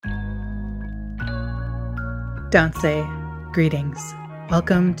Danse, greetings.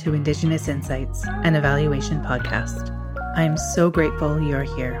 Welcome to Indigenous Insights, an evaluation podcast. I am so grateful you're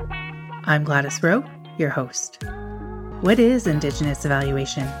here. I'm Gladys Rowe, your host. What is Indigenous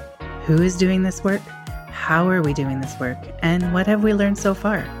evaluation? Who is doing this work? How are we doing this work? And what have we learned so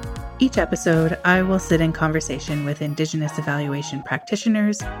far? Each episode, I will sit in conversation with Indigenous evaluation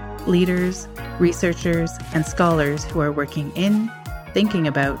practitioners, leaders, researchers, and scholars who are working in, thinking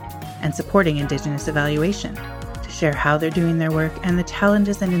about, and supporting Indigenous evaluation to share how they're doing their work and the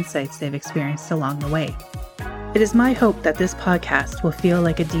challenges and insights they've experienced along the way. It is my hope that this podcast will feel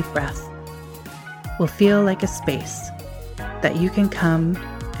like a deep breath, will feel like a space that you can come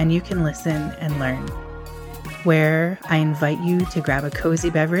and you can listen and learn, where I invite you to grab a cozy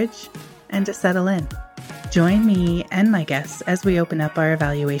beverage and to settle in. Join me and my guests as we open up our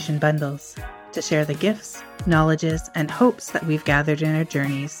evaluation bundles to share the gifts, knowledges, and hopes that we've gathered in our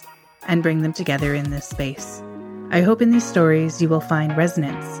journeys and bring them together in this space. I hope in these stories you will find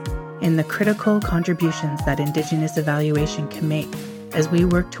resonance in the critical contributions that Indigenous evaluation can make as we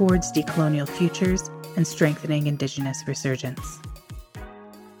work towards decolonial futures and strengthening Indigenous resurgence.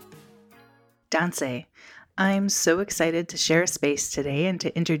 Danse. I'm so excited to share a space today and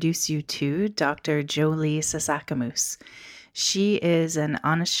to introduce you to Dr. JoLee Sasakamoose. She is an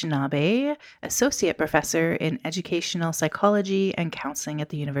Anishinaabe Associate Professor in Educational Psychology and Counseling at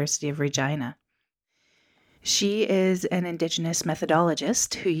the University of Regina. She is an Indigenous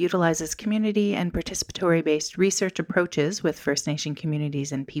methodologist who utilizes community and participatory-based research approaches with First Nation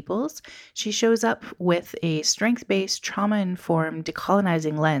communities and peoples. She shows up with a strength-based, trauma-informed,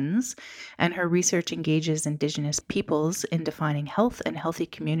 decolonizing lens, and her research engages Indigenous peoples in defining health and healthy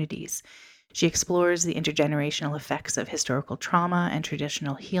communities. She explores the intergenerational effects of historical trauma and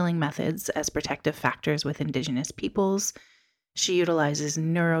traditional healing methods as protective factors with Indigenous peoples. She utilizes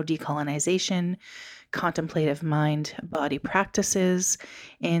neurodecolonization, contemplative mind-body practices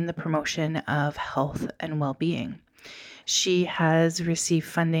in the promotion of health and well-being. She has received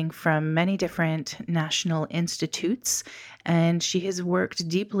funding from many different national institutes, and she has worked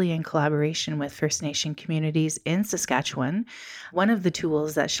deeply in collaboration with First Nation communities in Saskatchewan. One of the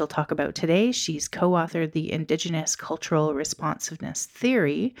tools that she'll talk about today, she's co-authored the Indigenous Cultural Responsiveness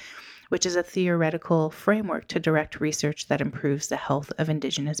Theory, which is a theoretical framework to direct research that improves the health of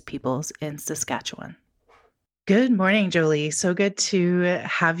Indigenous peoples in Saskatchewan. Good morning, JoLee. So good to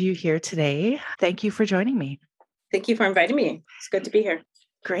have you here today. Thank you for joining me. Thank you for inviting me. It's good to be here.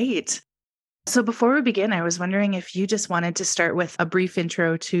 Great. So before we begin, I was wondering if you just wanted to start with a brief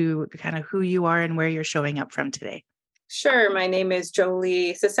intro to kind of who you are and where you're showing up from today. Sure. My name is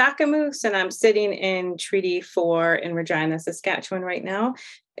JoLee Sasakamoose, and I'm sitting in Treaty 4 in Regina, Saskatchewan right now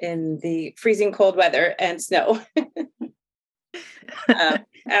in the freezing cold weather and snow.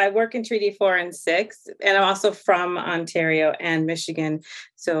 I work in Treaty 4 and 6, and I'm also from Ontario and Michigan.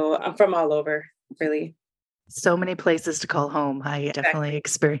 So I'm from all over, really. So many places to call home. I definitely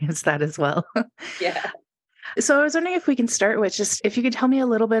experienced that as well. Yeah. So I was wondering if we can start with just if you could tell me a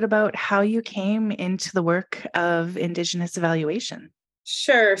little bit about how you came into the work of Indigenous evaluation.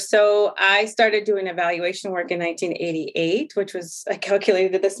 Sure. So I started doing evaluation work in 1988, which was, I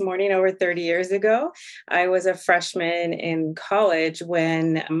calculated this morning, over 30 years ago. I was a freshman in college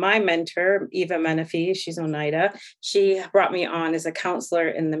when my mentor, Eva Menifee, she's Oneida, she brought me on as a counselor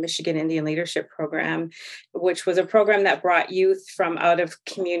in the Michigan Indian Leadership Program, which was a program that brought youth from out of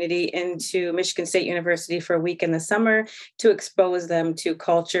community into Michigan State University for a week in the summer to expose them to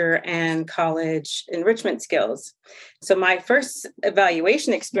culture and college enrichment skills. So my first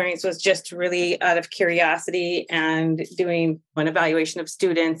evaluation experience was just really out of curiosity and doing an evaluation of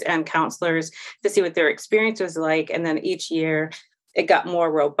students and counselors to see what their experience was like. And then each year it got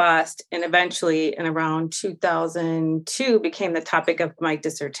more robust. And eventually in around 2002 became the topic of my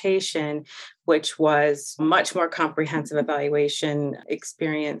dissertation, which was much more comprehensive evaluation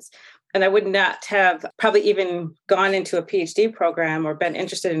experience. And I would not have probably even gone into a PhD program or been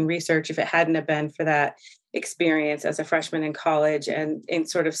interested in research if it hadn't have been for that experience as a freshman in college and in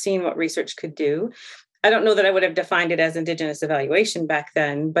sort of seeing what research could do. I don't know that I would have defined it as Indigenous evaluation back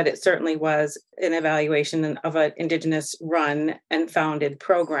then, but it certainly was an evaluation of an Indigenous run and founded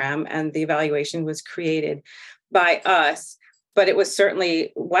program. And the evaluation was created by us, but it was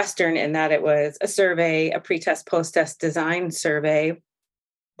certainly Western in that it was a survey, a pre-test, post-test design survey.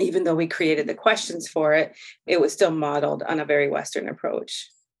 Even though we created the questions for it, it was still modeled on a very Western approach.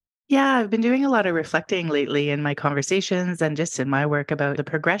 Yeah, I've been doing a lot of reflecting lately in my conversations and just in my work about the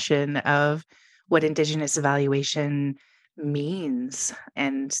progression of what Indigenous evaluation means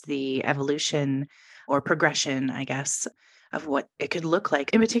and the evolution or progression, I guess, of what it could look like.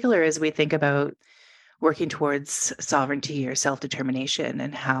 In particular, as we think about working towards sovereignty or self-determination,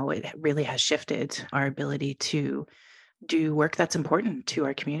 and how it really has shifted our ability to do work that's important to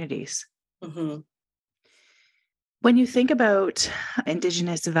our communities. Mhm. When you think about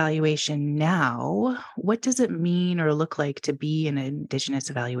Indigenous evaluation now, what does it mean or look like to be an Indigenous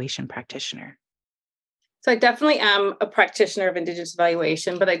evaluation practitioner? So I definitely am a practitioner of Indigenous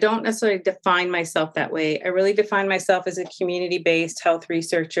evaluation, but I don't necessarily define myself that way. I really define myself as a community-based health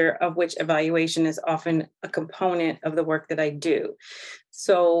researcher, of which evaluation is often a component of the work that I do.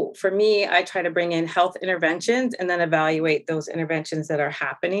 So for me, I try to bring in health interventions and then evaluate those interventions that are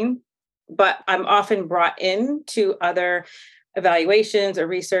happening. But I'm often brought in to other evaluations or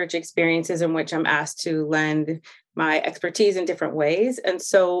research experiences in which I'm asked to lend my expertise in different ways. And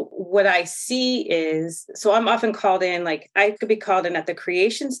so what I see is, so I'm often called in, like I could be called in at the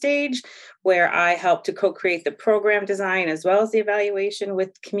creation stage where I help to co-create the program design as well as the evaluation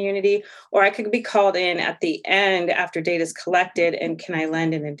with community, or I could be called in at the end after data is collected and can I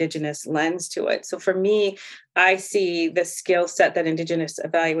lend an Indigenous lens to it. So for me, I see the skill set that Indigenous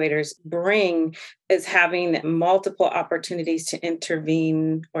evaluators bring is having multiple opportunities to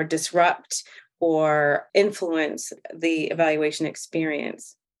intervene or disrupt or influence the evaluation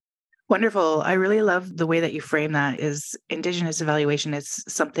experience. Wonderful. I really love the way that you frame that is Indigenous evaluation is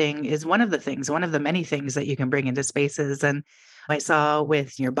one of the things, one of the many things that you can bring into spaces. And I saw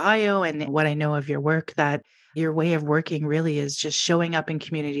with your bio and what I know of your work that your way of working really is just showing up in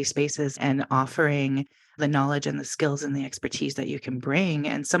community spaces and offering the knowledge and the skills and the expertise that you can bring.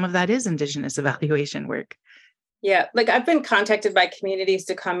 And some of that is Indigenous evaluation work. Yeah, like I've been contacted by communities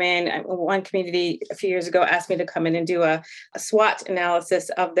to come in. One community a few years ago asked me to come in and do a SWOT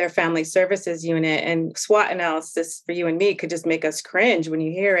analysis of their family services unit. And SWOT analysis for you and me could just make us cringe when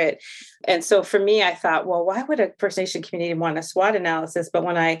you hear it. And so for me, I thought, well, why would a First Nation community want a SWOT analysis? But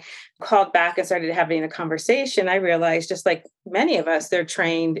when I called back and started having a conversation, I realized just like many of us, they're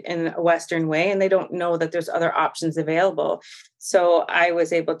trained in a Western way and they don't know that there's other options available. So I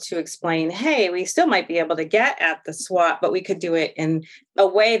was able to explain, hey, we still might be able to get at the SWOT, but we could do it in a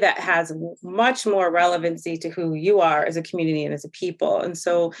way that has much more relevancy to who you are as a community and as a people. And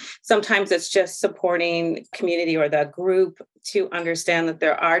so sometimes it's just supporting community or the group to understand that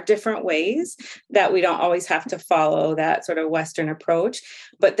there are different ways, that we don't always have to follow that sort of Western approach,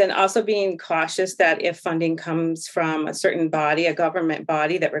 but then also being cautious that if funding comes from a certain body, a government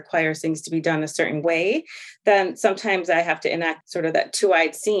body that requires things to be done a certain way, then sometimes I have to enact sort of that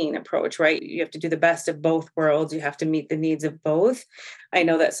two-eyed seeing approach, right? You have to do the best of both worlds. You have to meet the needs of both. I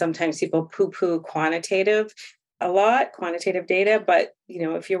know that sometimes people poo-poo quantitative data, but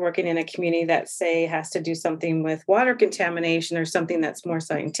if you're working in a community that say has to do something with water contamination or something that's more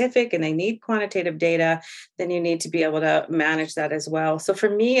scientific and they need quantitative data, then you need to be able to manage that as well. So for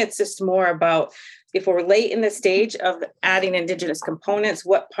me, it's just more about if we're late in the stage of adding Indigenous components,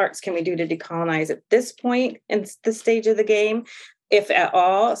 what parts can we do to decolonize at this point in the stage of the game? If at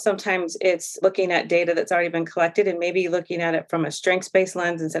all, sometimes it's looking at data that's already been collected and maybe looking at it from a strengths-based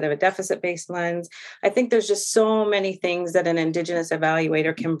lens instead of a deficit-based lens. I think there's just so many things that an Indigenous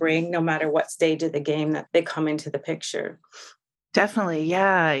evaluator can bring, no matter what stage of the game that they come into the picture. Definitely.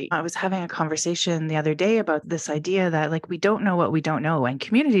 Yeah. I was having a conversation the other day about this idea that like we don't know what we don't know and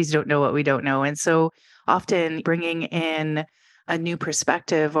communities don't know what we don't know. And so often bringing in a new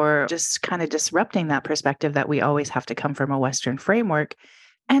perspective or just kind of disrupting that perspective that we always have to come from a Western framework.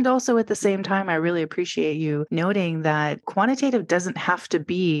 And also at the same time, I really appreciate you noting that quantitative doesn't have to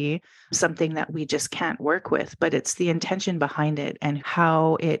be something that we just can't work with, but it's the intention behind it and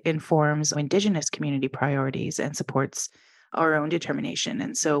how it informs Indigenous community priorities and supports our own determination.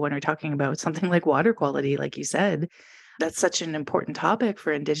 And so when we're talking about something like water quality, like you said, that's such an important topic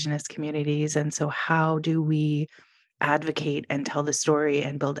for Indigenous communities. And so how do we advocate and tell the story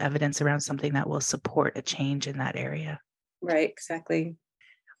and build evidence around something that will support a change in that area? Right, exactly.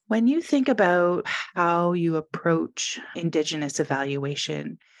 When you think about how you approach Indigenous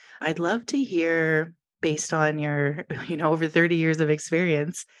evaluation, I'd love to hear, based on your, over 30 years of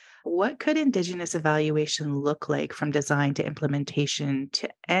experience, what could Indigenous evaluation look like from design to implementation to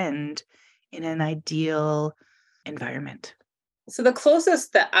end in an ideal environment? So the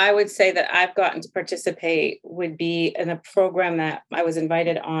closest that I would say that I've gotten to participate would be in a program that I was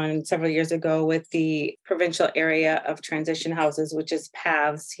invited on several years ago with the provincial area of transition houses, which is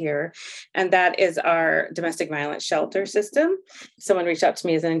PAVS here. And that is our domestic violence shelter system. Someone reached out to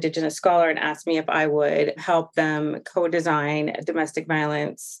me as an Indigenous scholar and asked me if I would help them co-design a domestic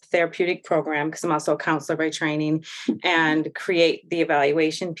violence therapeutic program, because I'm also a counselor by training, and create the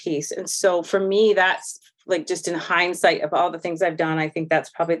evaluation piece. And so for me, that's like just in hindsight of all the things I've done, I think that's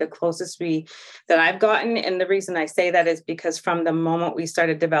probably the closest that I've gotten. And the reason I say that is because from the moment we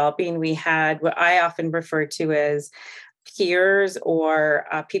started developing, we had what I often refer to as peers or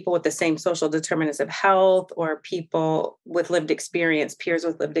people with the same social determinants of health, or people with lived experience, peers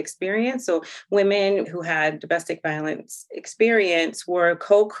with lived experience. So women who had domestic violence experience were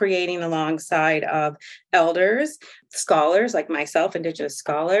co-creating alongside of elders, scholars like myself, Indigenous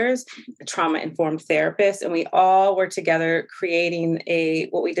scholars, trauma-informed therapists, and we all were together creating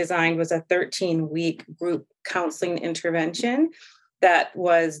what we designed was a 13-week group counseling intervention that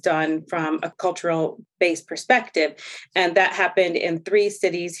was done from a cultural based perspective. And that happened in 3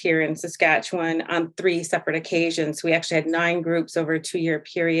 cities here in Saskatchewan on 3 separate occasions. We actually had 9 groups over a 2-year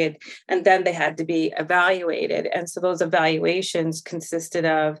period, and then they had to be evaluated. And so those evaluations consisted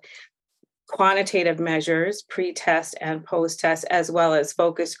of quantitative measures, pre-test and post-test, as well as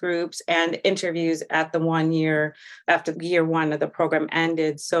focus groups and interviews at the 1 year after year 1 of the program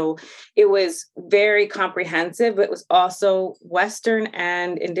ended. So it was very comprehensive. It was also Western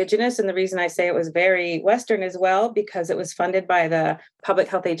and Indigenous. And the reason I say it was very Western as well, because it was funded by the Public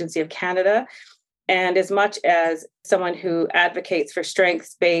Health Agency of Canada. And as much as someone who advocates for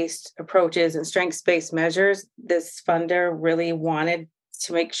strengths-based approaches and strengths-based measures, this funder really wanted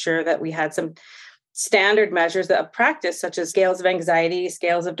to make sure that we had some standard measures of practice, such as scales of anxiety,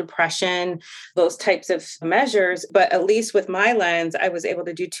 scales of depression, those types of measures. But at least with my lens, I was able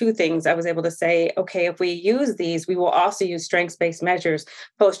to do 2 things. I was able to say, okay, if we use these, we will also use strengths-based measures,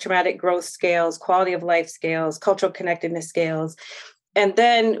 post-traumatic growth scales, quality of life scales, cultural connectedness scales. And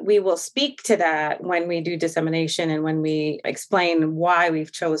then we will speak to that when we do dissemination and when we explain why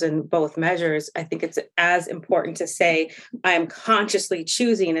we've chosen both measures. I think it's as important to say, I'm consciously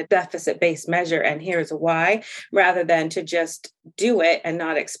choosing a deficit-based measure, and here's why, rather than to just do it and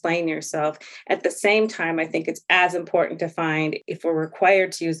not explain yourself. At the same time, I think it's as important to find, if we're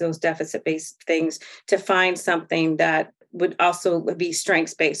required to use those deficit-based things, to find something that would also be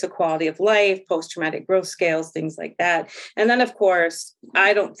strengths-based, so quality of life, post-traumatic growth scales, things like that. And then, of course,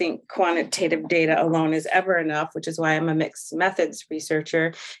 I don't think quantitative data alone is ever enough, which is why I'm a mixed methods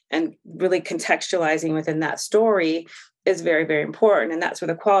researcher, and really contextualizing within that story is very, very important. And that's where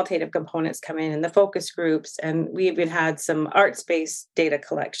the qualitative components come in and the focus groups. And we even had some arts-based data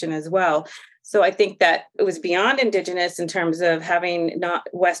collection as well. So I think that it was beyond Indigenous in terms of having not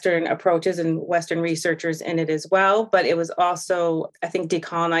Western approaches and Western researchers in it as well, but it was also, I think,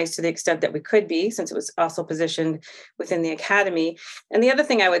 decolonized to the extent that we could be, since it was also positioned within the academy. And the other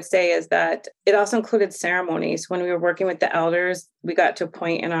thing I would say is that it also included ceremonies. When we were working with the elders, we got to a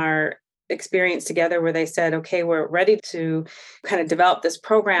point in our experience together where they said, okay, we're ready to kind of develop this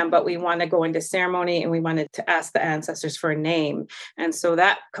program, but we want to go into ceremony and we wanted to ask the ancestors for a name. And so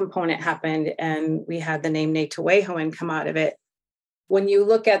that component happened, and we had the name Netewehoan come out of it. When you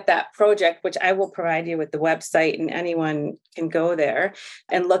look at that project, which I will provide you with the website and anyone can go there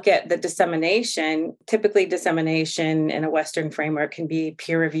and look at the dissemination, typically dissemination in a Western framework can be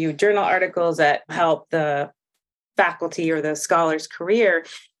peer-reviewed journal articles that help the faculty or the scholar's career.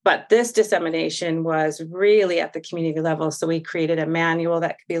 But this dissemination was really at the community level. So we created a manual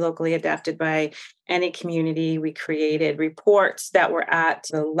that could be locally adapted by any community. We created reports that were at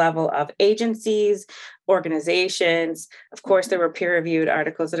the level of agencies, organizations. Of course, there were peer-reviewed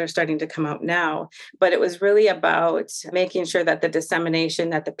articles that are starting to come out now, but it was really about making sure that the dissemination,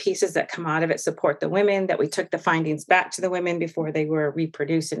 that the pieces that come out of it support the women, that we took the findings back to the women before they were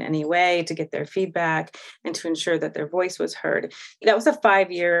reproduced in any way to get their feedback and to ensure that their voice was heard. That was a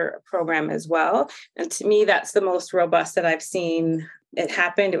 5-year program as well. And to me, that's the most robust that I've seen. It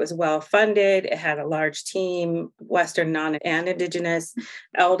happened. It was well funded. It had a large team, Western, non, and Indigenous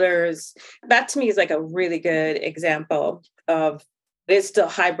elders. That to me is like a really good example of it's still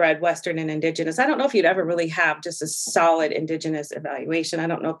hybrid Western and Indigenous. I don't know if you'd ever really have just a solid Indigenous evaluation. I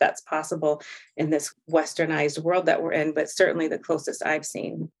don't know if that's possible in this Westernized world that we're in, but certainly the closest I've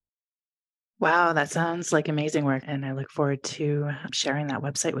seen. Wow, that sounds like amazing work. And I look forward to sharing that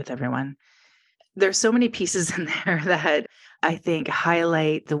website with everyone. There's so many pieces in there that I think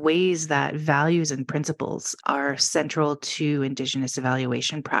highlight the ways that values and principles are central to Indigenous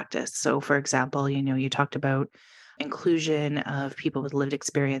evaluation practice. So, for example, you talked about inclusion of people with lived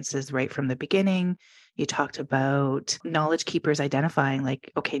experiences right from the beginning. You talked about knowledge keepers identifying,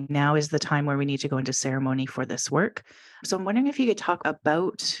 like, okay, now is the time where we need to go into ceremony for this work. So I'm wondering if you could talk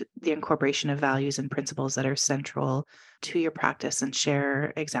about the incorporation of values and principles that are central to your practice and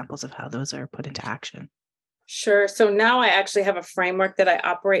share examples of how those are put into action. Sure. So now I actually have a framework that I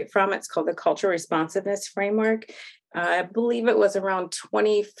operate from. It's called the Cultural Responsiveness Framework. I believe it was around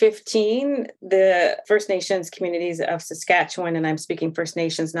 2015, the First Nations communities of Saskatchewan, and I'm speaking First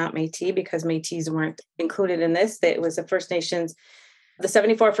Nations, not Métis, because Métis weren't included in this. It was the First Nations. The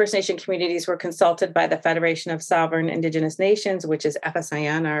 74 First Nation communities were consulted by the Federation of Sovereign Indigenous Nations, which is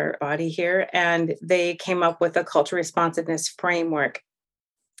FSIN, our body here, and they came up with a cultural responsiveness framework.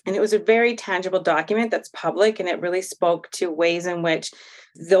 And it was a very tangible document that's public, and it really spoke to ways in which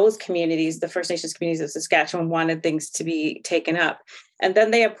those communities, the First Nations communities of Saskatchewan, wanted things to be taken up. And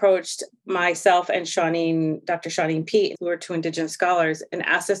then they approached myself and Dr. Shawneen Pete, who are two Indigenous scholars, and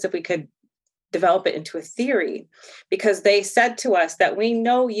asked us if we could develop it into a theory, because they said to us that we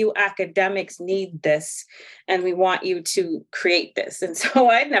know you academics need this and we want you to create this. And so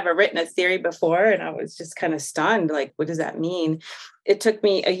I'd never written a theory before, and I was just kind of stunned, like, what does that mean? It took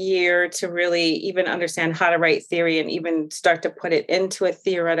me a year to really even understand how to write theory and even start to put it into a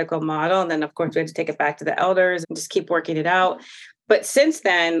theoretical model. And then, of course, we had to take it back to the elders and just keep working it out. But since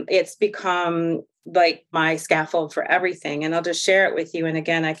then, it's become like my scaffold for everything. And I'll just share it with you. And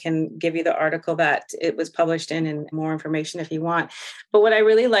again, I can give you the article that it was published in and more information if you want. But what I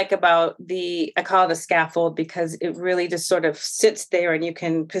really like about I call it a scaffold because it really just sort of sits there and you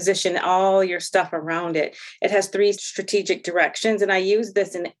can position all your stuff around it. It has 3 strategic directions. And I use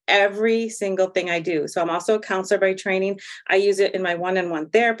this in every single thing I do. So I'm also a counselor by training. I use it in my one-on-one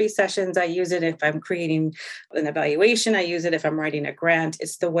therapy sessions. I use it if I'm creating an evaluation. I use it if I'm writing a grant.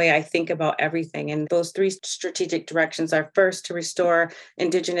 It's the way I think about everything. And those 3 strategic directions are first to restore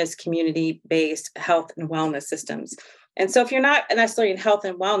Indigenous community-based health and wellness systems. And so if you're not necessarily in health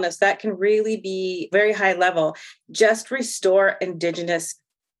and wellness, that can really be very high level. Just restore Indigenous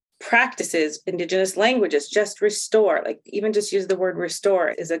practices, Indigenous languages, just restore, like even just use the word restore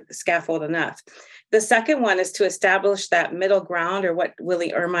is a scaffold enough. The second one is to establish that middle ground, or what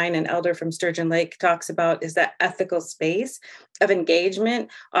Willie Ermine, an elder from Sturgeon Lake, talks about is that ethical space of engagement,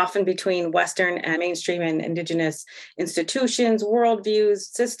 often between Western and mainstream and Indigenous institutions, worldviews,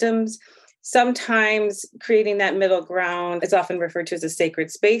 systems. Sometimes creating that middle ground is often referred to as a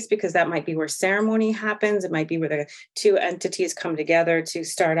sacred space because that might be where ceremony happens. It might be where the 2 entities come together to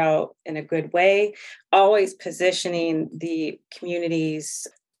start out in a good way, always positioning the community's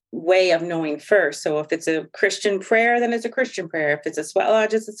way of knowing first. So if it's a Christian prayer, then it's a Christian prayer. If it's a sweat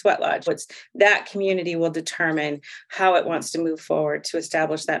lodge, it's a sweat lodge. That community will determine how it wants to move forward to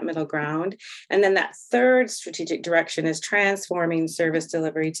establish that middle ground. And then that third strategic direction is transforming service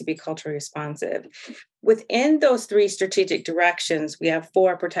delivery to be culturally responsive. Within those 3 strategic directions, we have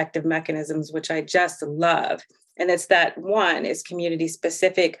 4 protective mechanisms, which I just love. And it's that one is community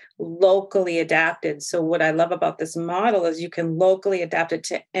specific, locally adapted. So what I love about this model is you can locally adapt it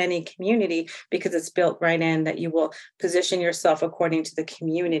to any community because it's built right in that you will position yourself according to the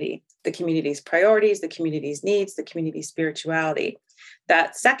community's priorities, the community's needs, the community's spirituality.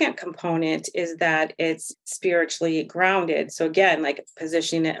 That second component is that it's spiritually grounded. So again, like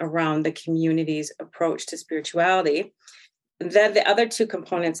positioning it around the community's approach to spirituality. Then the other 2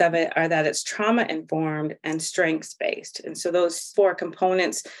 components of it are that it's trauma-informed and strengths-based. And so those 4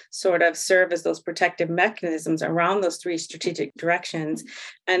 components sort of serve as those protective mechanisms around those 3 strategic directions.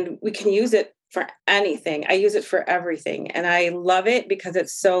 And we can use it for anything. I use it for everything. And I love it because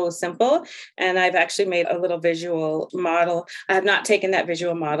it's so simple. And I've actually made a little visual model. I have not taken that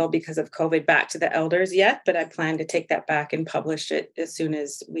visual model because of COVID back to the elders yet, but I plan to take that back and publish it as soon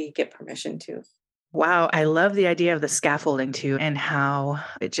as we get permission to. Wow, I love the idea of the scaffolding too, and how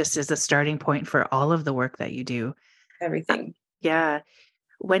it just is a starting point for all of the work that you do. Everything. Yeah.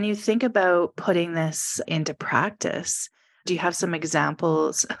 When you think about putting this into practice, do you have some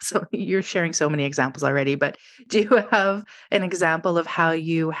examples? So you're sharing so many examples already, but do you have an example of how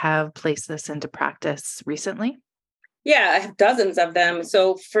you have placed this into practice recently? Yeah, I have dozens of them.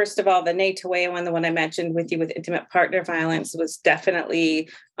 So first of all, the Nate-Away one, the one I mentioned with you with intimate partner violence, was definitely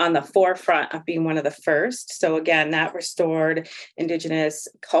on the forefront of being one of the first. So again, that restored Indigenous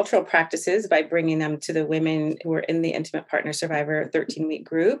cultural practices by bringing them to the women who were in the intimate partner survivor 13-week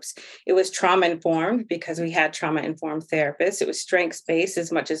groups. It was trauma-informed because we had trauma-informed therapists. It was strengths-based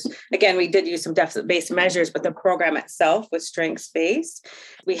as much as, again, we did use some deficit-based measures, but the program itself was strengths-based.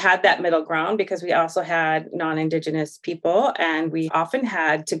 We had that middle ground because we also had non-Indigenous people, and we often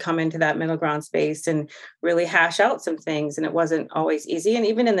had to come into that middle ground space and really hash out some things. And it wasn't always easy. And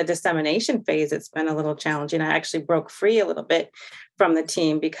even in the dissemination phase, it's been a little challenging. I actually broke free a little bit from the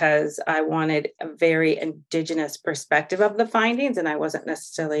team because I wanted a very Indigenous perspective of the findings, and I wasn't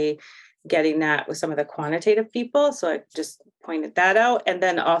necessarily getting that with some of the quantitative people. So I just pointed that out. And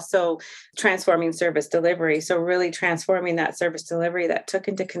then also transforming service delivery. So really transforming that service delivery that took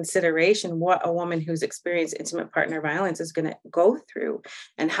into consideration what a woman who's experienced intimate partner violence is going to go through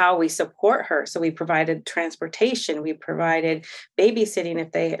and how we support her. So we provided transportation, we provided babysitting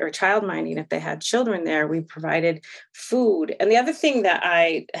if they, or child minding if they had children there, we provided food. And the other thing that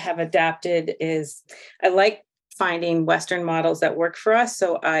I have adapted is I like finding Western models that work for us.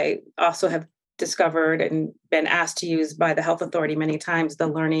 So I also have discovered and been asked to use by the health authority many times the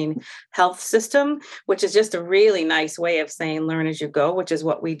learning health system, which is just a really nice way of saying learn as you go, which is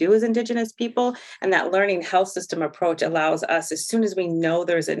what we do as Indigenous people. And that learning health system approach allows us, as soon as we know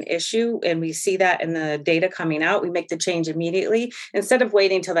there's an issue and we see that in the data coming out, we make the change immediately instead of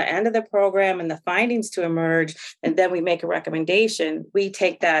waiting till the end of the program and the findings to emerge. And then we make a recommendation. We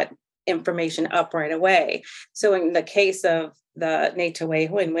take that information up right away. So in the case of the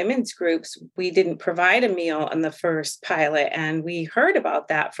Netaweho and women's groups, we didn't provide a meal in the first pilot. And we heard about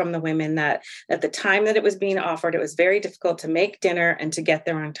that from the women that at the time that it was being offered, it was very difficult to make dinner and to get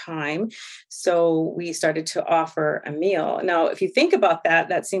there on time. So we started to offer a meal. Now, if you think about that,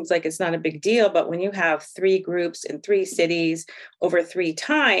 that seems like it's not a big deal. But when you have 3 groups in 3 cities over 3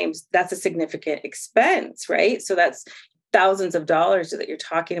 times, that's a significant expense, right? So that's thousands of dollars that you're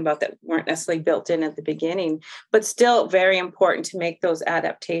talking about that weren't necessarily built in at the beginning, but still very important to make those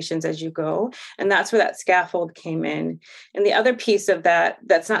adaptations as you go. And that's where that scaffold came in. And the other piece of that,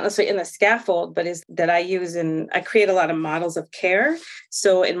 that's not necessarily in the scaffold, but is that I use I create a lot of models of care.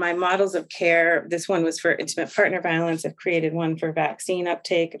 So in my models of care, this one was for intimate partner violence. I've created one for vaccine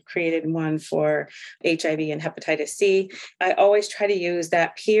uptake. I've created one for HIV and hepatitis C. I always try to use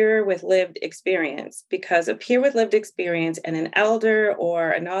that peer with lived experience, because a peer with lived experience and an elder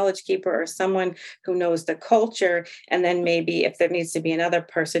or a knowledge keeper or someone who knows the culture, and then maybe if there needs to be another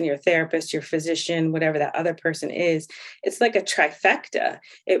person, your therapist, your physician, whatever that other person is, it's like a trifecta.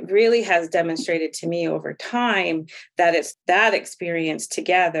 It really has demonstrated to me over time that it's that experience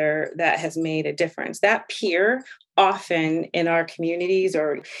together that has made a difference. That peer often in our communities,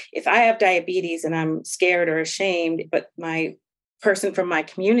 or if I have diabetes and I'm scared or ashamed, but my person from my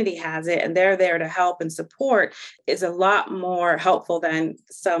community has it and they're there to help and support, is a lot more helpful than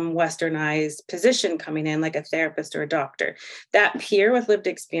some westernized position coming in like a therapist or a doctor. That peer with lived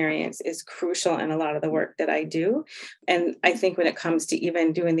experience is crucial in a lot of the work that I do. And I think when it comes to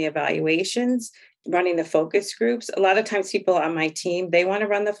even doing the evaluations, running the focus groups, a lot of times people on my team, they want to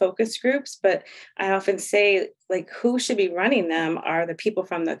run the focus groups, but I often say, like, who should be running them are the people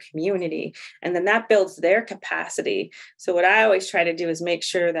from the community. And then that builds their capacity. So what I always try to do is make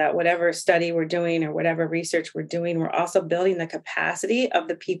sure that whatever study we're doing or whatever research we're doing, we're also building the capacity of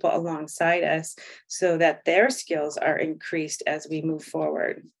the people alongside us so that their skills are increased as we move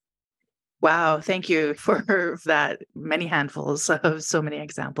forward. Wow. Thank you for that. Many handfuls of so many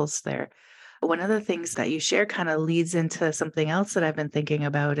examples there. One of the things that you share kind of leads into something else that I've been thinking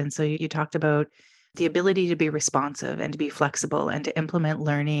about. And so you talked about the ability to be responsive and to be flexible and to implement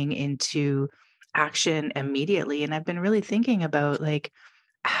learning into action immediately. And I've been really thinking about like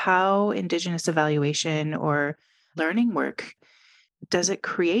how Indigenous evaluation or learning work, does it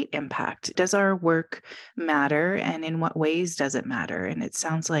create impact? Does our work matter? And in what ways does it matter? And it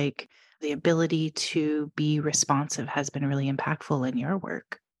sounds like the ability to be responsive has been really impactful in your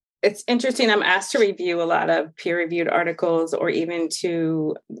work. It's interesting. I'm asked to review a lot of peer-reviewed articles or even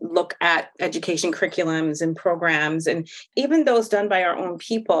to look at education curriculums and programs, and even those done by our own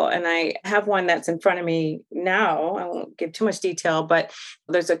people. And I have one that's in front of me now. I won't give too much detail, but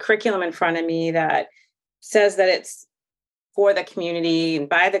there's a curriculum in front of me that says that it's for the community and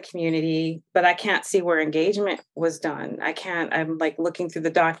by the community, but I can't see where engagement was done. I'm like looking through the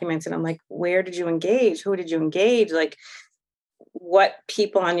documents and I'm like, where did you engage? Who did you engage? Like, what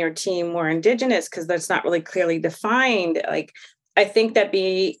people on your team were Indigenous, because that's not really clearly defined. Like, I think that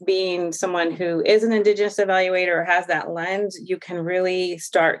being someone who is an Indigenous evaluator or has that lens, you can really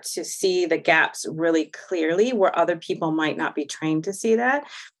start to see the gaps really clearly where other people might not be trained to see that.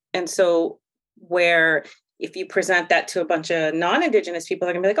 And so where if you present that to a bunch of non-Indigenous people,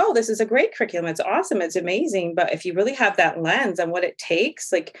 they're gonna be like, oh, this is a great curriculum. It's awesome. It's amazing. But if you really have that lens on what it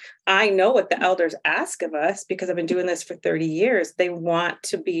takes, like I know what the elders ask of us because I've been doing this for 30 years. They want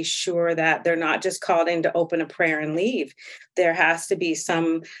to be sure that they're not just called in to open a prayer and leave. There has to be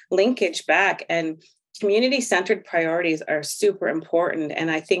some linkage back, and community-centered priorities are super important. And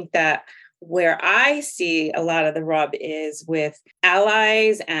I think that where I see a lot of the rub is with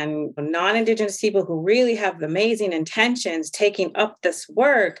allies and non-Indigenous people who really have amazing intentions taking up this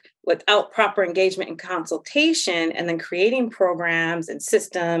work without proper engagement and consultation, and then creating programs and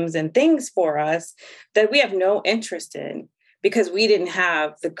systems and things for us that we have no interest in. because we didn't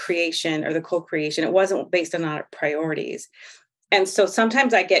have the creation or the co-creation. It wasn't based on our priorities. And so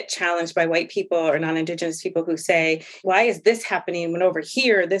sometimes I get challenged by white people or non-Indigenous people who say, why is this happening when over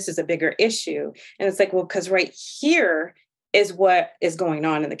here, this is a bigger issue? And it's like, well, because right here is what is going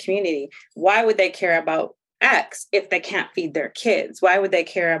on in the community. Why would they care about X if they can't feed their kids? Why would they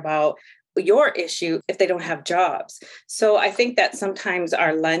care about your issue if they don't have jobs? So I think that sometimes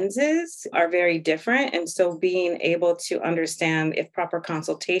our lenses are very different. And so being able to understand if proper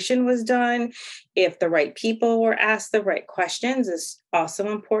consultation was done, if the right people were asked the right questions is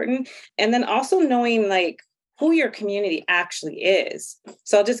also important. And then also knowing like who your community actually is.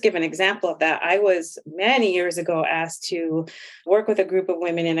 So I'll just give an example of that. I was many years ago asked to work with a group of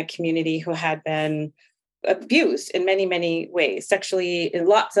women in a community who had been abused in many, many ways, sexually in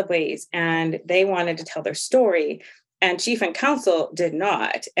lots of ways. And they wanted to tell their story. And chief and council did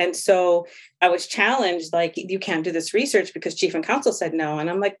not. And so I was challenged, like, you can't do this research because chief and council said no. And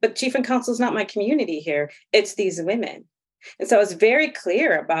I'm like, but chief and council is not my community here. It's these women. And so I was very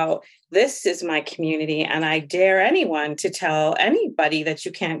clear about this is my community. And I dare anyone to tell anybody that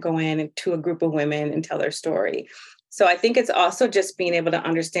you can't go in to a group of women and tell their story. So I think it's also just being able to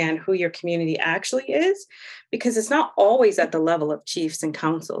understand who your community actually is, because it's not always at the level of chiefs and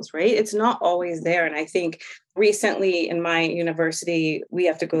councils, right? It's not always there. And I think recently in my university, we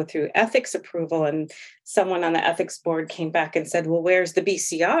have to go through ethics approval, and someone on the ethics board came back and said, well, where's the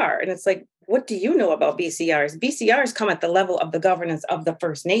BCR? And it's like, what do you know about BCRs? BCRs come at the level of the governance of the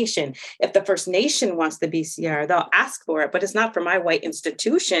First Nation. If the First Nation wants the BCR, they'll ask for it, but it's not for my white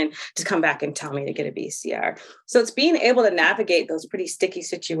institution to come back and tell me to get a BCR. So it's being able to navigate those pretty sticky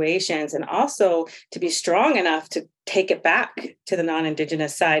situations, and also to be strong enough to take it back to the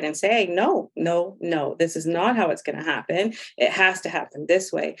non-Indigenous side and say, no, this is not how it's going to happen. It has to happen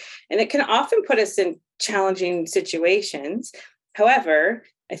this way. And it can often put us in challenging situations. However,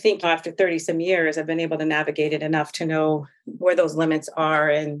 I think after 30 some years, I've been able to navigate it enough to know where those limits are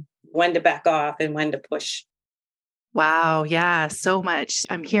and when to back off and when to push. Wow. Yeah. So much.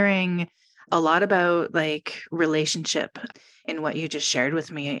 I'm hearing a lot about like relationship in what you just shared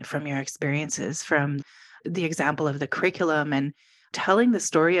with me from your experiences, from the example of the curriculum, and telling the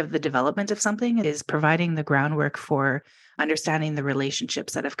story of the development of something is providing the groundwork for understanding the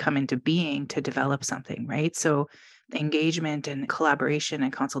relationships that have come into being to develop something, right? So engagement and collaboration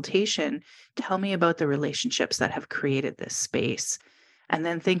and consultation, tell me about the relationships that have created this space. And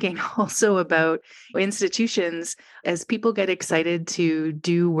then thinking also about institutions, as people get excited to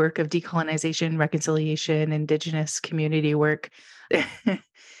do work of decolonization, reconciliation, Indigenous community work,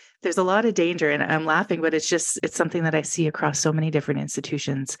 there's a lot of danger. And I'm laughing, but it's something that I see across so many different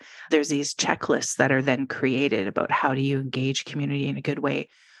institutions. There's these checklists that are then created about how do you engage community in a good way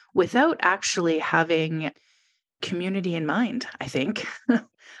without actually having community in mind, I think.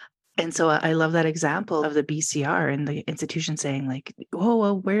 And so I love that example of the BCR and the institution saying like, oh,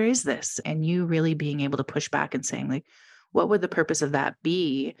 well, where is this? And you really being able to push back and saying like, what would the purpose of that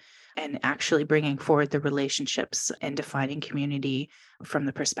be? And actually bringing forward the relationships and defining community from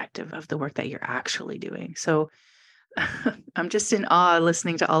the perspective of the work that you're actually doing. So I'm just in awe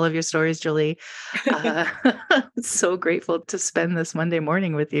listening to all of your stories, JoLee. So grateful to spend this Monday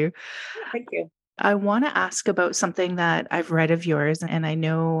morning with you. Thank you. I want to ask about something that I've read of yours and I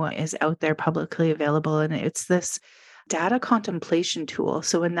know is out there publicly available, and it's this data contemplation tool.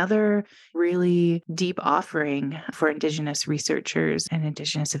 So another really deep offering for Indigenous researchers and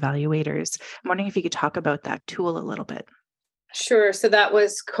Indigenous evaluators. I'm wondering if you could talk about that tool a little bit. Sure. So that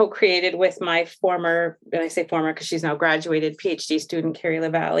was co-created with my former, and I say former because she's now graduated, PhD student, Carrie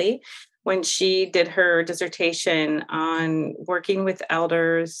LaValle, when she did her dissertation on working with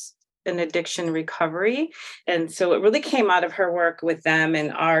elders in addiction recovery. And so it really came out of her work with them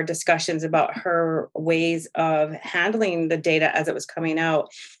and our discussions about her ways of handling the data as it was coming out.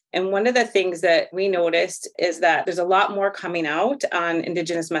 And one of the things that we noticed is that there's a lot more coming out on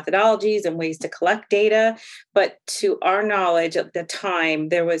Indigenous methodologies and ways to collect data. But to our knowledge at the time,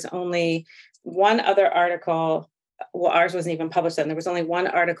 there was only one other article. Well, ours wasn't even published then. There was only one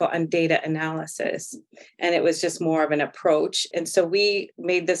article on data analysis, and it was just more of an approach. And so we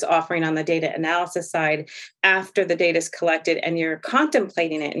made this offering on the data analysis side after the data is collected and you're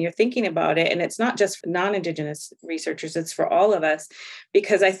contemplating it and you're thinking about it. And it's not just for non-Indigenous researchers, it's for all of us,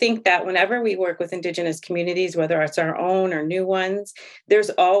 because I think that whenever we work with Indigenous communities, whether it's our own or new ones,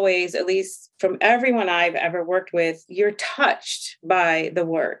 there's always, at least from everyone I've ever worked with, you're touched by the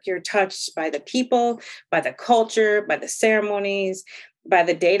work. You're touched by the people, by the culture, by the ceremonies, by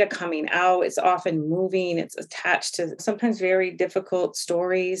the data coming out. It's often moving. It's attached to sometimes very difficult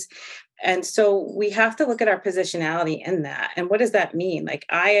stories. And so we have to look at our positionality in that. And what does that mean? Like,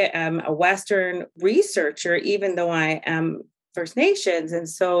 I am a Western researcher, even though I am First Nations. And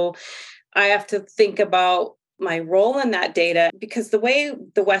so I have to think about my role in that data, because the way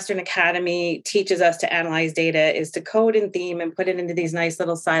the Western Academy teaches us to analyze data is to code and theme and put it into these nice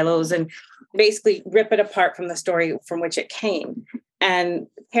little silos and basically rip it apart from the story from which it came. And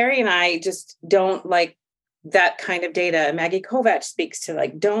Perry and I just don't like that kind of data. Maggie Kovacs speaks to,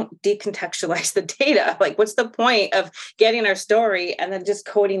 like, don't decontextualize the data. Like, what's the point of getting our story and then just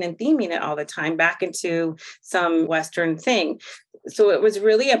coding and theming it all the time back into some Western thing? So it was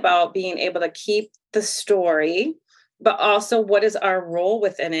really about being able to keep the story, but also what is our role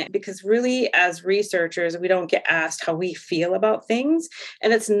within it? Because really, as researchers, we don't get asked how we feel about things.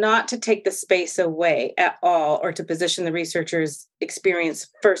 And it's not to take the space away at all or to position the researcher's experience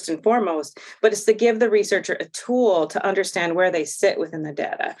first and foremost, but it's to give the researcher a tool to understand where they sit within the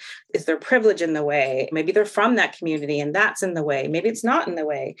data. Is their privilege in the way? Maybe they're from that community and that's in the way. Maybe it's not in the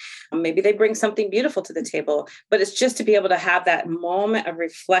way. Maybe they bring something beautiful to the table, but it's just to be able to have that moment of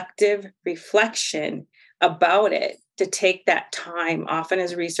reflection about it, to take that time. Often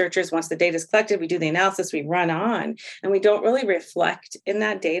as researchers, once the data is collected, we do the analysis, we run on, and we don't really reflect in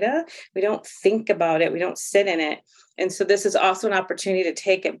that data. We don't think about it. We don't sit in it. And so this is also an opportunity to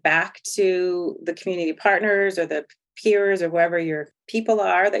take it back to the community partners or the peers or whoever your people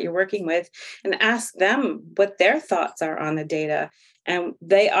are that you're working with, and ask them what their thoughts are on the data. And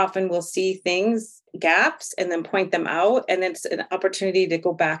they often will see things, gaps, and then point them out. And it's an opportunity to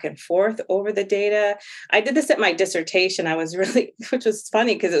go back and forth over the data. I did this at my dissertation. Which was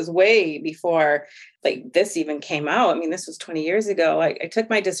funny because it was way before like this even came out. I mean, this was 20 years ago. I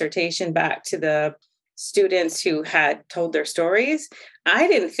took my dissertation back to the students who had told their stories. I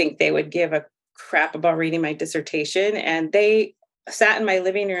didn't think they would give a crap about reading my dissertation. And they sat in my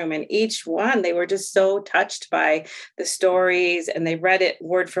living room, and each one, they were just so touched by the stories, and they read it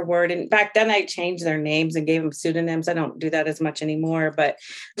word for word. And back then I changed their names and gave them pseudonyms. I don't do that as much anymore, but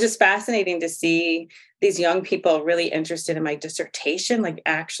just fascinating to see these young people really interested in my dissertation, like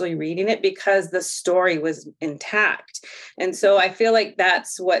actually reading it because the story was intact. And so I feel like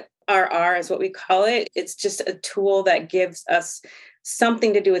that's what RR is, what we call it. It's just a tool that gives us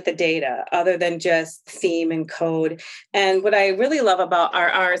something to do with the data other than just theme and code. And what I really love about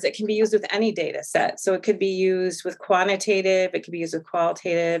RR is it can be used with any data set. So it could be used with quantitative, it could be used with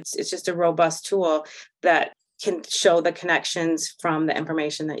qualitative. It's just a robust tool that can show the connections from the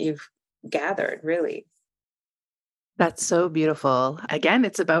information that you've gathered, really. That's so beautiful. Again,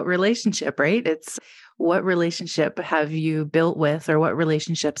 it's about relationship, right? It's what relationship have you built with, or what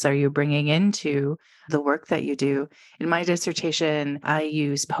relationships are you bringing into the work that you do? In my dissertation, I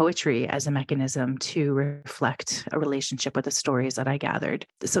use poetry as a mechanism to reflect a relationship with the stories that I gathered.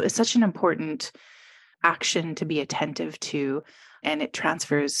 So it's such an important action to be attentive to, and it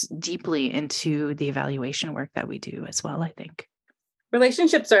transfers deeply into the evaluation work that we do as well, I think.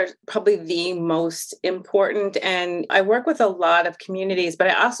 Relationships are probably the most important. And I work with a lot of communities, but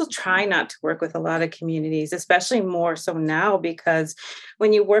I also try not to work with a lot of communities, especially more so now, because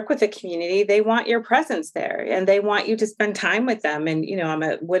when you work with a community, they want your presence there and they want you to spend time with them. And, I'm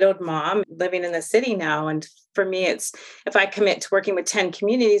a widowed mom living in the city now. And for me, it's if I commit to working with 10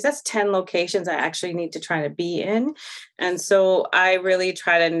 communities, that's 10 locations I actually need to try to be in. And so I really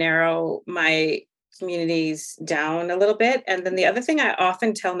try to narrow my communities down a little bit. And then the other thing I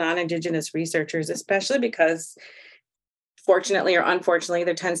often tell non-Indigenous researchers, especially because fortunately or unfortunately,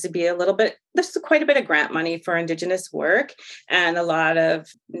 there's quite a bit of grant money for Indigenous work. And a lot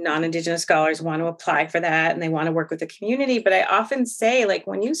of non-Indigenous scholars want to apply for that and they want to work with the community. But I often say, like,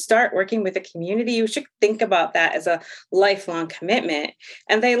 when you start working with a community, you should think about that as a lifelong commitment.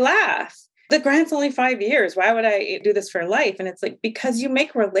 And they laugh. The grant's only 5 years. Why would I do this for life? And it's like, because you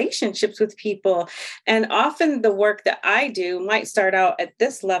make relationships with people. And often the work that I do might start out at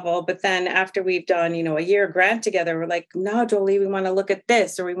this level, but then after we've done, a year grant together, we're like, no, JoLee, we want to look at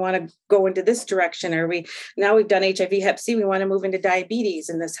this, or we want to go into this direction, or now we've done HIV Hep C, we want to move into diabetes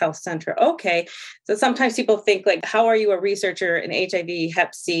in this health center. Okay. So sometimes people think, like, how are you a researcher in HIV,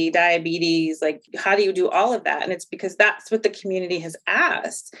 Hep C, diabetes? Like, how do you do all of that? And it's because that's what the community has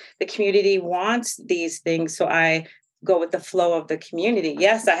asked. The community wants these things. So I go with the flow of the community.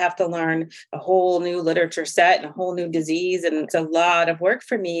 Yes, I have to learn a whole new literature set and a whole new disease. And it's a lot of work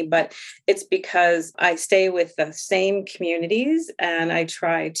for me, but it's because I stay with the same communities and I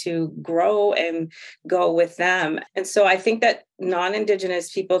try to grow and go with them. And so I think that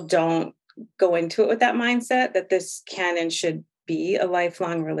non-Indigenous people don't go into it with that mindset that this can and should be a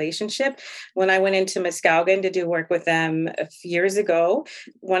lifelong relationship. When I went into Muskowgan to do work with them a few years ago,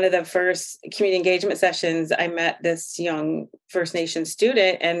 one of the first community engagement sessions, I met this young First Nation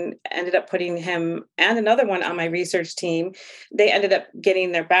student and ended up putting him and another one on my research team. They ended up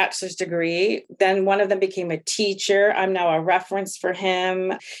getting their bachelor's degree. Then one of them became a teacher. I'm now a reference for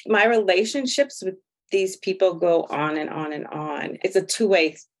him. My relationships with these people go on and on and on. It's a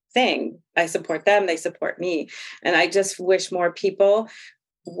two-way thing. I support them, they support me. And I just wish more people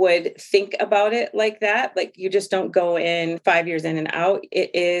would think about it like that. Like, you just don't go in 5 years in and out.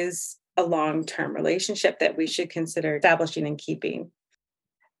 It is a long-term relationship that we should consider establishing and keeping.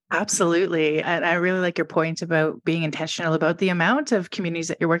 Absolutely. And I really like your point about being intentional about the amount of communities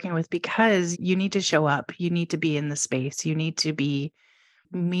that you're working with, because you need to show up, you need to be in the space, you need to be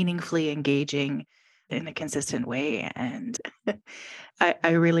meaningfully engaging in a consistent way. And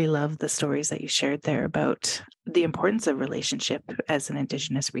I really love the stories that you shared there about the importance of relationship as an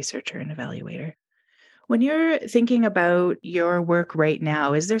Indigenous researcher and evaluator. When you're thinking about your work right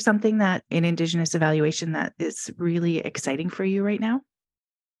now, is there something that in Indigenous evaluation that is really exciting for you right now?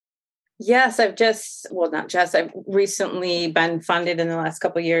 Yes, I've recently been funded in the last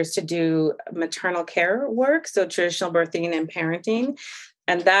couple of years to do maternal care work, so traditional birthing and parenting.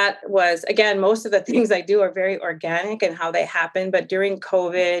 And that was, again, most of the things I do are very organic and how they happen. But during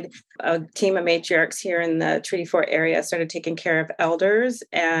COVID, a team of matriarchs here in the Treaty 4 area started taking care of elders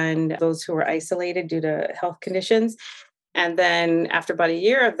and those who were isolated due to health conditions. And then after about a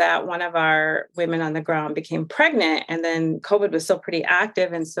year of that, one of our women on the ground became pregnant. And then COVID was still pretty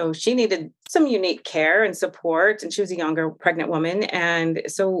active. And so she needed some unique care and support. And she was a younger pregnant woman. And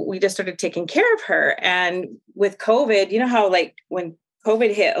so we just started taking care of her. And with COVID, you know how like when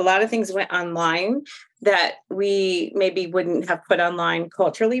COVID hit, a lot of things went online that we maybe wouldn't have put online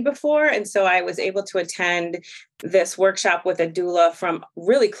culturally before. And so I was able to attend this workshop with a doula from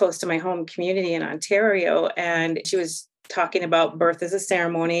really close to my home community in Ontario. And she was talking about birth as a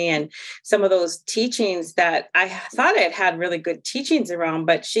ceremony and some of those teachings that I thought I had had really good teachings around,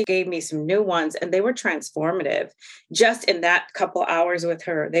 but she gave me some new ones and they were transformative. Just in that couple hours with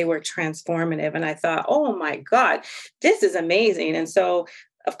her, they were transformative. And I thought, oh my God, this is amazing. And so,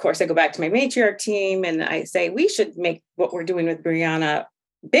 of course, I go back to my matriarch team and I say, we should make what we're doing with Brianna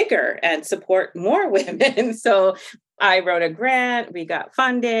bigger and support more women. So I wrote a grant, we got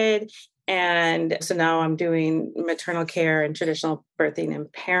funded. And so now I'm doing maternal care and traditional birthing and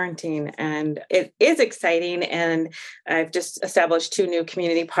parenting. And it is exciting. And I've just established 2 new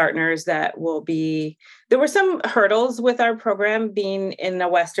community partners that will be, there were some hurdles with our program being in a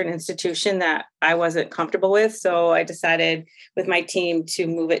Western institution that I wasn't comfortable with. So I decided with my team to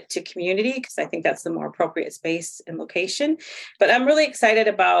move it to community because I think that's the more appropriate space and location. But I'm really excited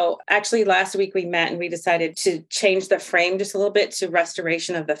about, actually last week we met and we decided to change the frame just a little bit to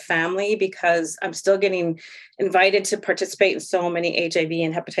restoration of the family, because I'm still getting invited to participate in so many HIV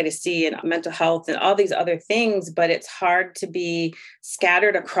and hepatitis C and mental health and all these other things, but it's hard to be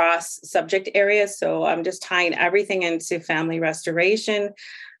scattered across subject areas. So I'm just tying everything into family restoration,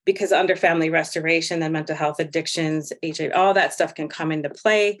 because under family restoration, then mental health, addictions, HIV, all that stuff can come into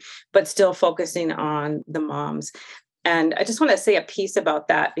play, but still focusing on the moms. And I just want to say a piece about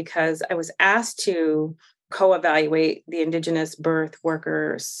that, because I was asked to co-evaluate the Indigenous birth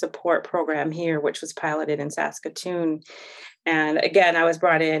worker support program here, which was piloted in Saskatoon. And again, I was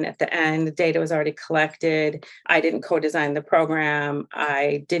brought in at the end. The data was already collected. I didn't co-design the program.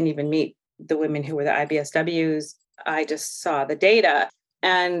 I didn't even meet the women who were the IBSWs. I just saw the data.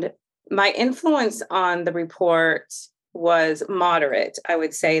 And my influence on the report was moderate. I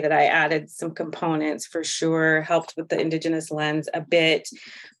would say that I added some components for sure, helped with the Indigenous lens a bit,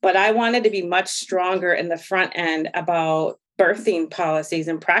 but I wanted to be much stronger in the front end about birthing policies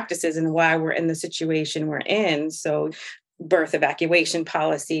and practices and why we're in the situation we're in. So birth evacuation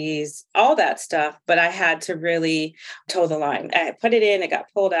policies, all that stuff. But I had to really toe the line. I put it in, it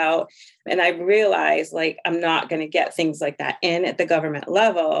got pulled out. And I realized like, I'm not going to get things like that in at the government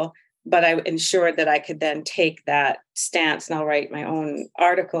level. But I ensured that I could then take that stance and I'll write my own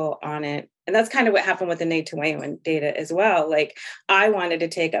article on it. And that's kind of what happened with the Native data as well. Like I wanted to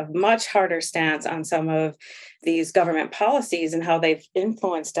take a much harder stance on some of these government policies and how they've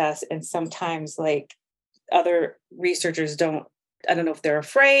influenced us. And sometimes like other researchers I don't know if they're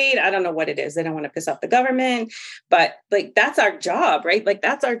afraid. I don't know what it is. They don't want to piss off the government, but like, that's our job, right? Like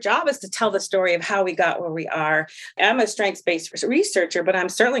that's our job, is to tell the story of how we got where we are. I'm a strengths-based researcher, but I'm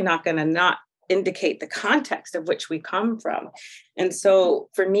certainly not going to not indicate the context of which we come from. And so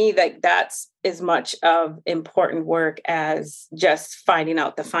for me, like that's as much of important work as just finding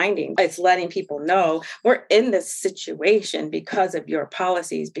out the findings. It's letting people know we're in this situation because of your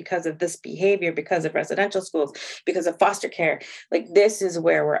policies, because of this behavior, because of residential schools, because of foster care. Like this is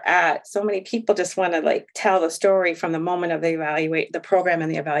where we're at. So many people just want to like tell the story from the moment of the program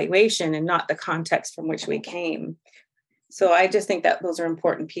and the evaluation and not the context from which we came. So I just think that those are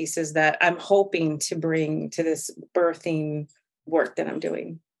important pieces that I'm hoping to bring to this birthing work that I'm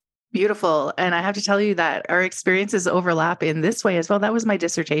doing. Beautiful. And I have to tell you that our experiences overlap in this way as well. That was my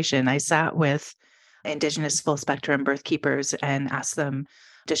dissertation. I sat with Indigenous full spectrum birth keepers and asked them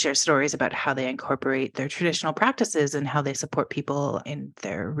to share stories about how they incorporate their traditional practices and how they support people in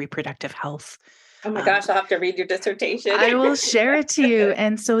their reproductive health. Oh my gosh, I'll have to read your dissertation. I will share it to you.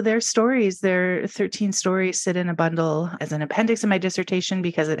 And so their stories, their 13 stories sit in a bundle as an appendix in my dissertation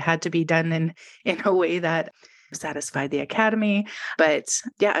because it had to be done in a way that satisfied the academy. But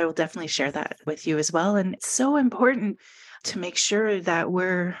yeah, I will definitely share that with you as well. And it's so important to make sure that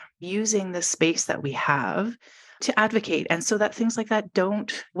we're using the space that we have to advocate. And so that things like that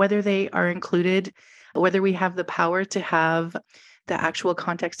don't, whether they are included, whether we have the power to have the actual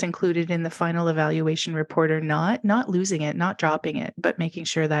context included in the final evaluation report or not losing it, not dropping it, but making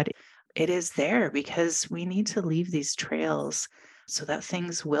sure that it is there because we need to leave these trails so that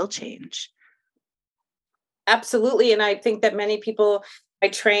things will change. Absolutely. And I think that many people, I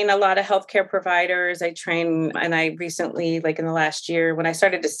train a lot of healthcare providers. And I recently, like in the last year, when I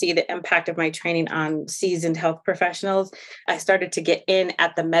started to see the impact of my training on seasoned health professionals, I started to get in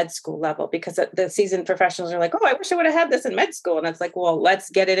at the med school level because the seasoned professionals are like, oh, I wish I would have had this in med school. And it's like, well,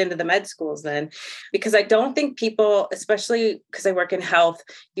 let's get it into the med schools then. Because I don't think people, especially because I work in health,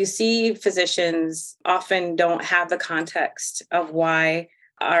 you see physicians often don't have the context of why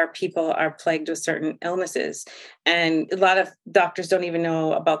our people are plagued with certain illnesses. And a lot of doctors don't even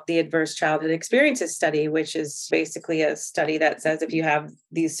know about the adverse childhood experiences study, which is basically a study that says if you have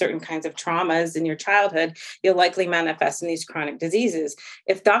these certain kinds of traumas in your childhood, you'll likely manifest in these chronic diseases.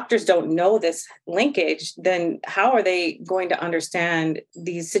 If doctors don't know this linkage, then how are they going to understand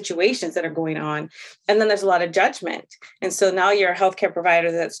these situations that are going on? And then there's a lot of judgment. And so now you're a healthcare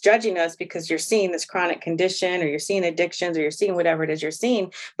provider that's judging us because you're seeing this chronic condition or you're seeing addictions or you're seeing whatever it is you're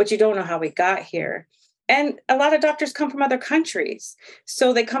seeing, but you don't know how we got here. And a lot of doctors come from other countries.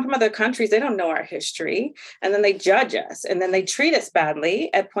 So they come from other countries. They don't know our history. And then they judge us and then they treat us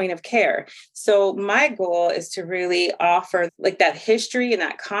badly at point of care. So my goal is to really offer like that history and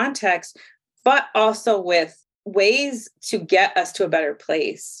that context, but also with ways to get us to a better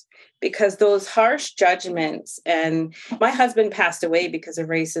place. Because those harsh judgments, and my husband passed away because of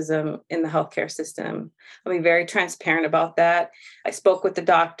racism in the healthcare system. I'll be very transparent about that. I spoke with the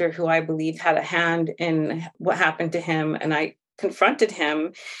doctor who I believe had a hand in what happened to him. And I confronted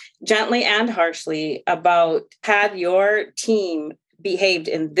him gently and harshly about had your team behaved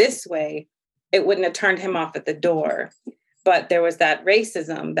in this way, it wouldn't have turned him off at the door. But there was that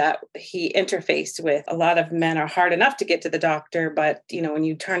racism that he interfaced with. A lot of men are hard enough to get to the doctor, but when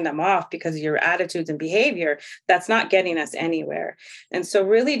you turn them off because of your attitudes and behavior, that's not getting us anywhere. And so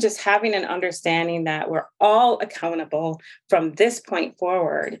really just having an understanding that we're all accountable from this point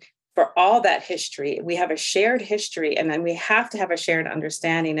forward for all that history. We have a shared history, and then we have to have a shared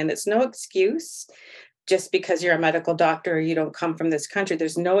understanding. And it's no excuse just because you're a medical doctor or you don't come from this country.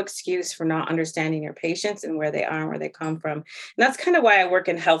 There's no excuse for not understanding your patients and where they are and where they come from. And that's kind of why I work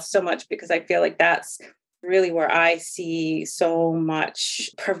in health so much, because I feel like that's really where I see so much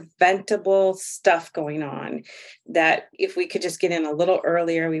preventable stuff going on, that if we could just get in a little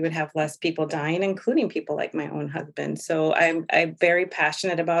earlier, we would have less people dying, including people like my own husband. So I'm very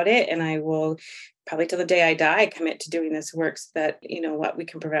passionate about it, and I will probably till the day I die commit to doing this work so that, we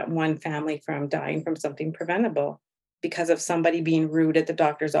can prevent one family from dying from something preventable because of somebody being rude at the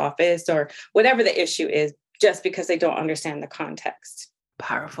doctor's office or whatever the issue is, just because they don't understand the context.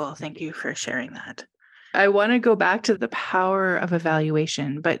 Powerful. Thank you for sharing that. I want to go back to the power of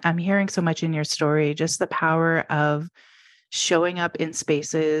evaluation, but I'm hearing so much in your story, just the power of showing up in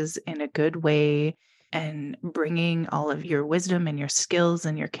spaces in a good way and bringing all of your wisdom and your skills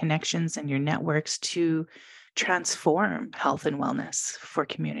and your connections and your networks to transform health and wellness for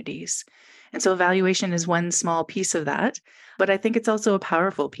communities. And so evaluation is one small piece of that, but I think it's also a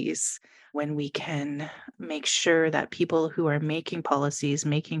powerful piece when we can make sure that people who are making policies,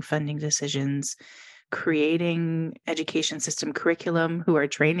 making funding decisions, creating education system curriculum, who are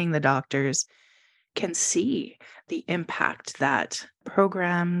training the doctors, can see the impact that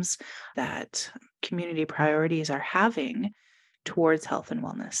programs, that community priorities are having towards health and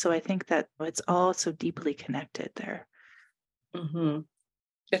wellness. So I think that it's all so deeply connected there. Mm-hmm.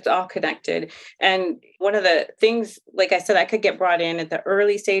 It's all connected. And one of the things, like I said, I could get brought in at the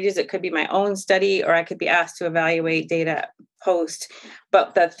early stages. It could be my own study, or I could be asked to evaluate data post.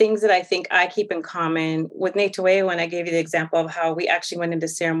 But the things that I think I keep in common with Nate, when I gave you the example of how we actually went into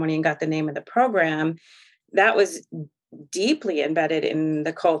ceremony and got the name of the program, that was deeply embedded in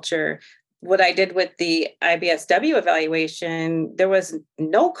the culture. What I did with the IBSW evaluation, there was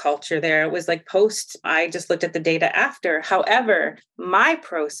no culture there. It was like post, I just looked at the data after. However, my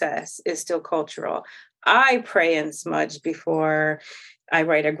process is still cultural. I pray and smudge before I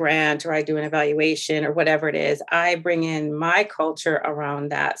write a grant or I do an evaluation or whatever it is. I bring in my culture around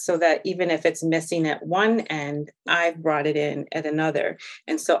that so that even if it's missing at one end, I've brought it in at another.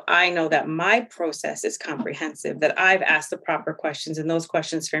 And so I know that my process is comprehensive, that I've asked the proper questions. And those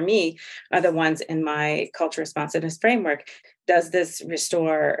questions for me are the ones in my culture responsiveness framework. Does this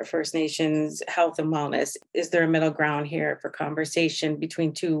restore First Nations health and wellness? Is there a middle ground here for conversation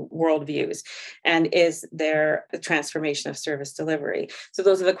between two worldviews? And is there a transformation of service delivery? So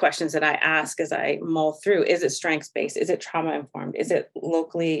those are the questions that I ask as I mull through. Is it strengths-based? Is it trauma-informed? Is it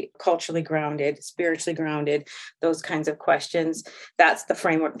locally, culturally grounded, spiritually grounded? Those kinds of questions. That's the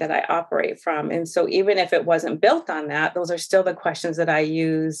framework that I operate from. And so even if it wasn't built on that, those are still the questions that I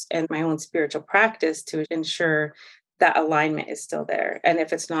use in my own spiritual practice to ensure that alignment is still there. And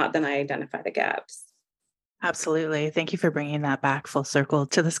if it's not, then I identify the gaps. Absolutely. Thank you for bringing that back full circle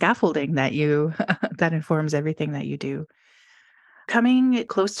to the scaffolding that you that informs everything that you do. Coming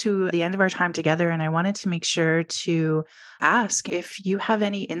close to the end of our time together, and I wanted to make sure to ask if you have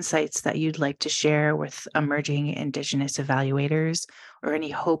any insights that you'd like to share with emerging Indigenous evaluators, or any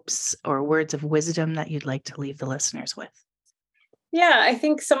hopes or words of wisdom that you'd like to leave the listeners with. Yeah, I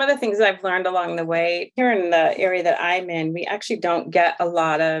think some of the things I've learned along the way here in the area that I'm in, we actually don't get a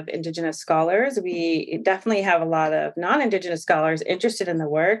lot of Indigenous scholars. We definitely have a lot of non-Indigenous scholars interested in the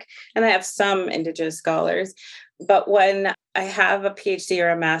work, and I have some Indigenous scholars. But when I have a PhD or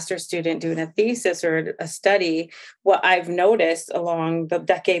a master's student doing a thesis or a study, what I've noticed along the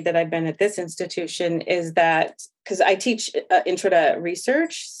decade that I've been at this institution is that, because I teach intro to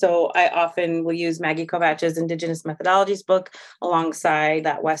research, so I often will use Maggie Kovach's Indigenous Methodologies book alongside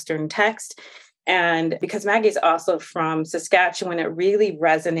that Western text. And because Maggie's also from Saskatchewan, it really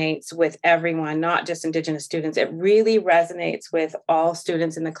resonates with everyone, not just Indigenous students. It really resonates with all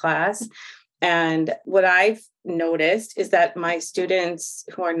students in the class. And what I've noticed is that my students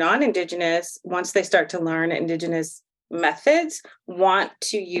who are non-Indigenous, once they start to learn Indigenous methods, want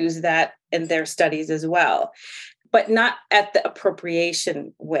to use that in their studies as well, but not at the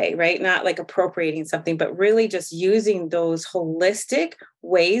appropriation way, right? Not like appropriating something, but really just using those holistic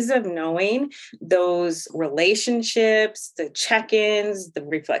ways of knowing, those relationships, the check-ins, the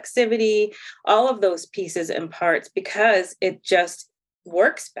reflexivity, all of those pieces and parts, because it just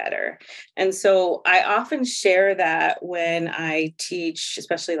works better. And so I often share that when I teach,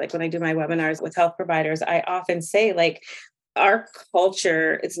 especially like when I do my webinars with health providers. I often say, like, our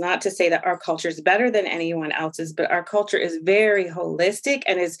culture, it's not to say that our culture is better than anyone else's, but our culture is very holistic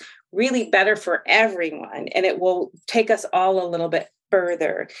and is really better for everyone. And it will take us all a little bit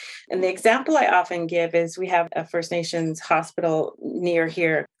further. And the example I often give is we have a First Nations hospital near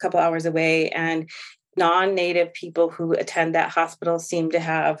here, a couple hours away, and non-Native people who attend that hospital seem to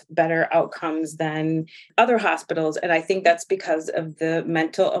have better outcomes than other hospitals. And I think that's because of the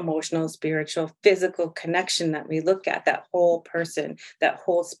mental, emotional, spiritual, physical connection that we look at, that whole person, that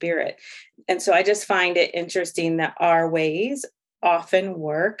whole spirit. And so I just find it interesting that our ways often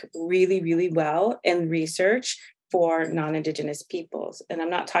work really, really well in research for non-Indigenous peoples. And I'm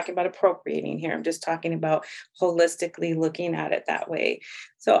not talking about appropriating here. I'm just talking about holistically looking at it that way.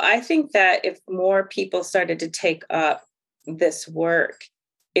 So I think that if more people started to take up this work,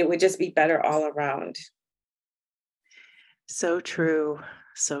 it would just be better all around. So true.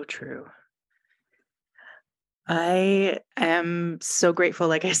 So true. I am so grateful,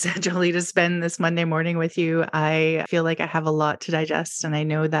 like I said, JoLee, to spend this Monday morning with you. I feel like I have a lot to digest, and I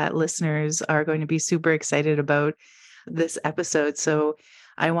know that listeners are going to be super excited about this episode. So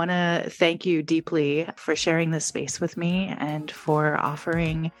I want to thank you deeply for sharing this space with me and for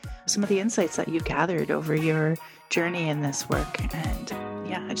offering some of the insights that you've gathered over your journey in this work. And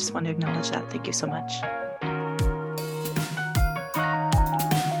yeah, I just want to acknowledge that. Thank you so much.